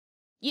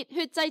熱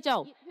血製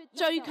造，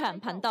最強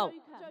頻道。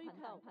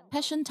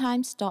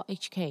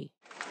Passiontimes.hk。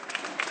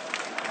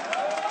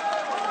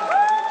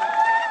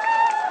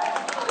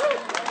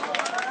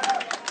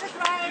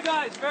You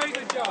guys, very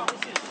good job.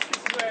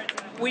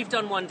 We've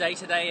done one day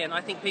today, and I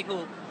think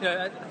people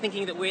are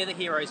thinking that we're the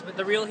heroes, but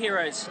the real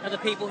heroes are the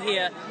people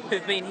here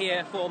who've been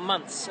here for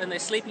months, and they're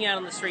sleeping out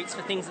on the streets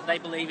for things that they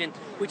believe in,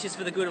 which is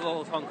for the good of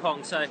all of Hong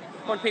Kong. So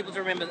I want people to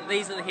remember that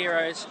these are the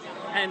heroes,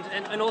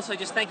 and also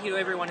just thank you to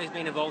everyone who's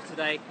been involved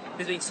today.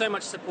 There's been so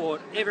much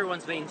support.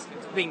 Everyone's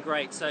been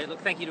great. So look,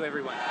 thank you to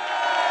everyone.